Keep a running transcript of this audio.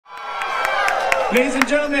Ladies and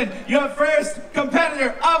gentlemen, your first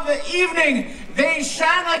competitor of the evening. They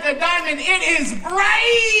shine like a diamond. It is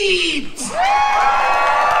Bryte!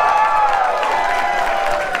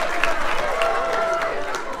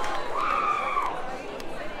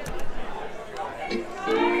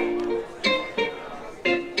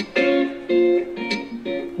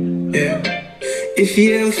 Yeah. If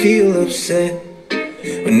you ever feel upset,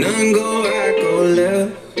 when nothing go right, go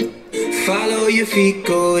left. Follow your feet,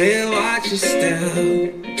 go there, watch your step.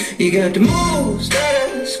 You got the moves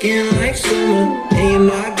that are skin like summer, and you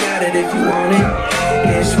know I got it if you want it.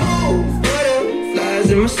 Yeah, smooth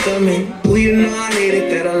butterflies in my stomach. Well, you know I hate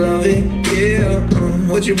it, that I love it. Yeah,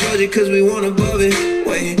 what's your budget, cause we want above it.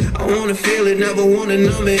 Wait, I wanna feel it, never wanna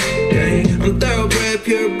numb it. Yeah, I'm thoroughbred,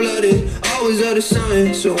 pure-blooded, always up to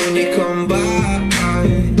something. So when you come by, I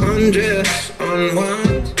undress,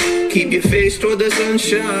 unwind, keep your face toward the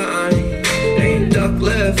sunshine. Ain't duck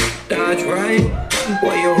left, dodge right,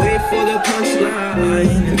 while you wait for the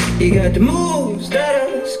punchline. You got the moves that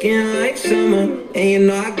are skin like summer, and you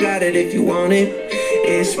know I got it if you want it.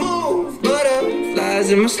 It's smooth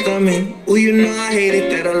butterflies in my stomach. Well, you know I hate it,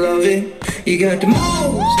 that I love it. You got the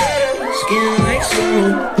moves that are skin like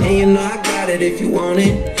summer, and you know I got it if you want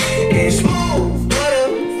it. It's smooth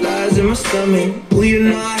butterflies in my stomach. Well, you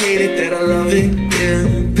know I hate it, that I love it. Yeah,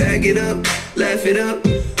 pack it up, laugh it up.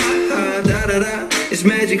 Da da da, it's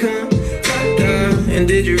magic, huh? Da da. And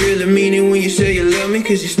did you really mean it when you say you love me?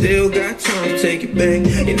 Cause you still got time to take it back.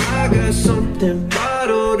 And I got something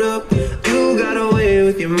bottled up. You got away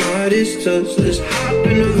with your Midas touch. Let's hop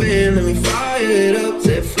in the van, let me fire it up.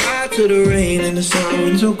 Set fire to the rain and the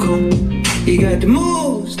sirens will come. You got the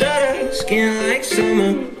moves that are skin like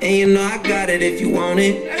summer, and you know I got it if you want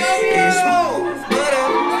it. It's smooth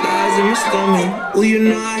butterflies in my stomach. Well, you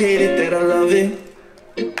know I hate it, that I love it.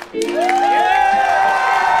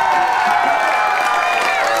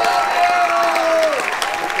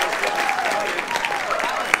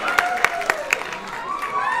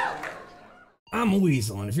 I'm a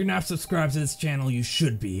Weasel, and if you're not subscribed to this channel, you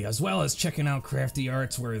should be, as well as checking out Crafty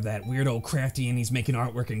Arts, where that weirdo Crafty and he's making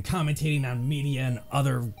artwork and commentating on media and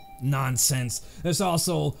other nonsense. There's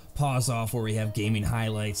also Pause Off, where we have gaming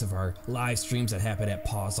highlights of our live streams that happen at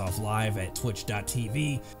Pause Off Live at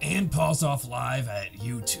twitch.tv and Pause Off Live at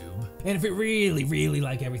YouTube. And if you really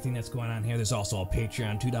like everything that's going on here, there's also a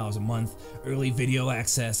Patreon, $2 a month, early video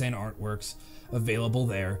access and artworks available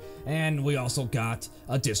there. And we also got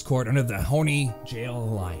a Discord under the Horny Jail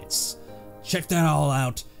Alliance. Check that all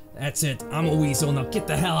out. That's it. I'm a Weasel. Now get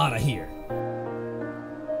the hell out of here.